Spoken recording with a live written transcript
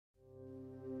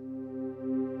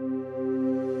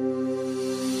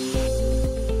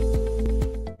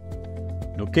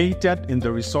Located in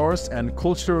the resource and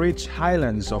culture-rich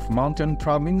highlands of Mountain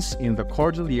Province in the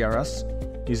Cordilleras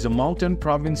is the Mountain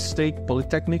Province State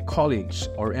Polytechnic College,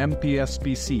 or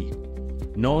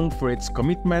MPSPC. Known for its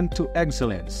commitment to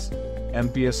excellence,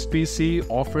 MPSPC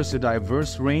offers a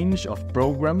diverse range of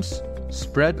programs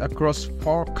spread across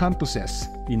 4 campuses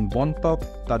in Bontoc,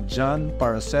 Tadjan,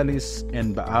 Paracelis,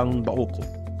 and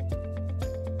Bauko.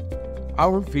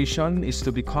 Our vision is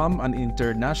to become an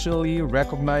internationally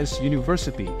recognized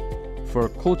university for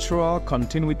cultural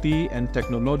continuity and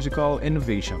technological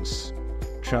innovations,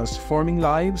 transforming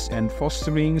lives and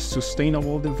fostering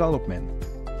sustainable development.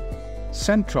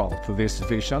 Central to this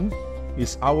vision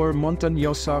is our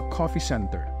Montañosa Coffee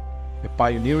Center, a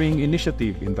pioneering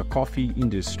initiative in the coffee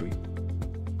industry.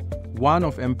 One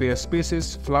of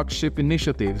MPSPC's flagship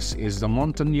initiatives is the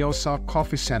Montañosa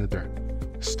Coffee Center,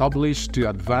 established to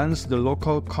advance the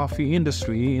local coffee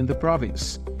industry in the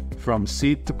province from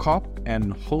seed to cup,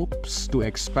 and hopes to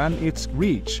expand its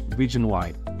reach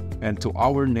region-wide and to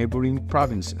our neighboring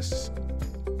provinces.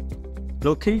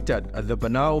 Located at the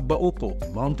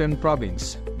Bauko Mountain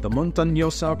Province, the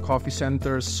Montañosa Coffee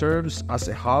Center serves as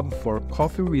a hub for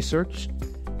coffee research,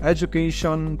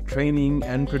 education, training,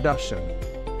 and production.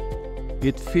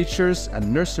 It features a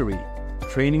nursery,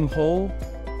 training hall,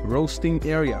 roasting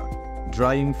area,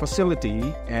 drying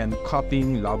facility, and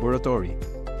cupping laboratory.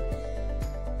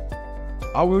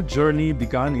 Our journey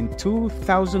began in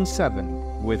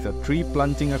 2007 with the tree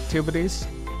planting activities,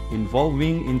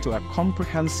 evolving into a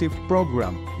comprehensive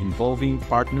program involving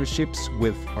partnerships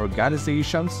with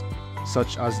organizations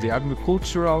such as the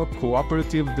Agricultural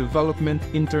Cooperative Development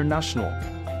International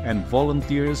and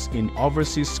volunteers in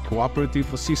Overseas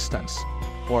Cooperative Assistance,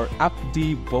 or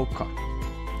APD Bauko,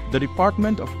 the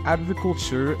Department of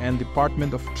Agriculture and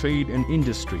Department of Trade and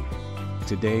Industry.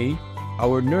 Today,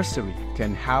 our nursery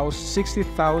can house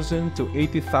 60,000 to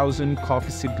 80,000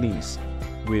 coffee seedlings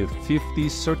with 50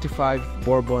 certified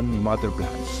Bourbon mother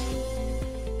plants.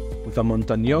 The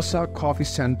Montañosa Coffee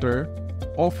Center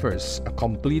offers a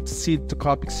complete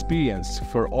seed-to-cup experience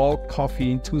for all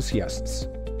coffee enthusiasts.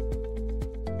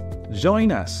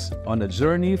 Join us on a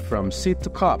journey from seed to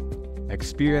cup,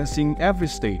 experiencing every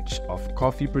stage of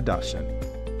coffee production.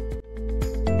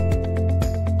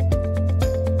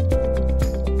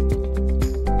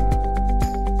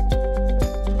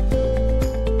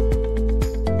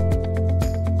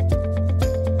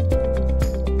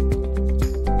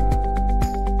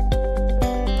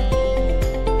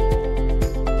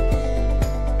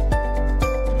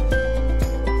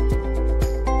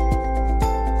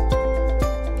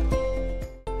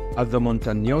 At the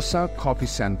Montañosa Coffee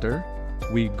Center,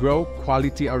 we grow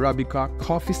quality Arabica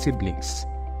coffee seedlings,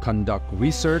 conduct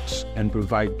research, and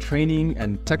provide training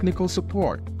and technical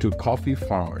support to coffee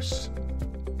farmers.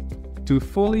 To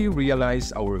fully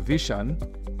realize our vision,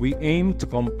 we aim to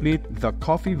complete the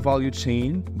coffee value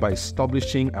chain by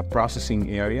establishing a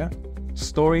processing area,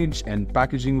 storage and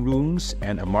packaging rooms,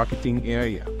 and a marketing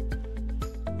area.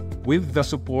 With the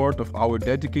support of our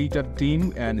dedicated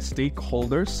team and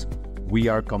stakeholders, we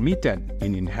are committed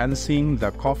in enhancing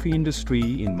the coffee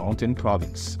industry in Mountain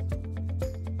Province.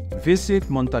 Visit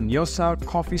Montañosa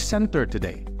Coffee Center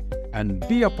today and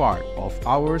be a part of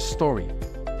our story.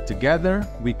 Together,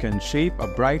 we can shape a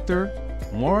brighter,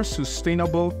 more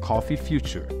sustainable coffee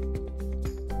future.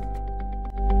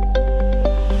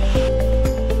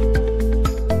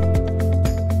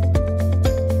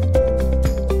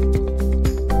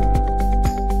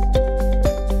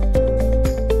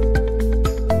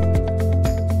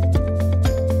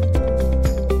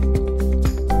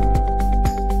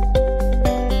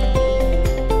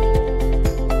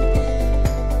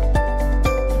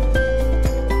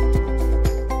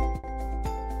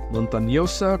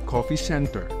 Montañosa Coffee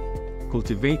Center,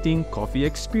 cultivating coffee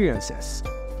experiences,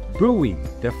 brewing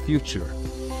the future.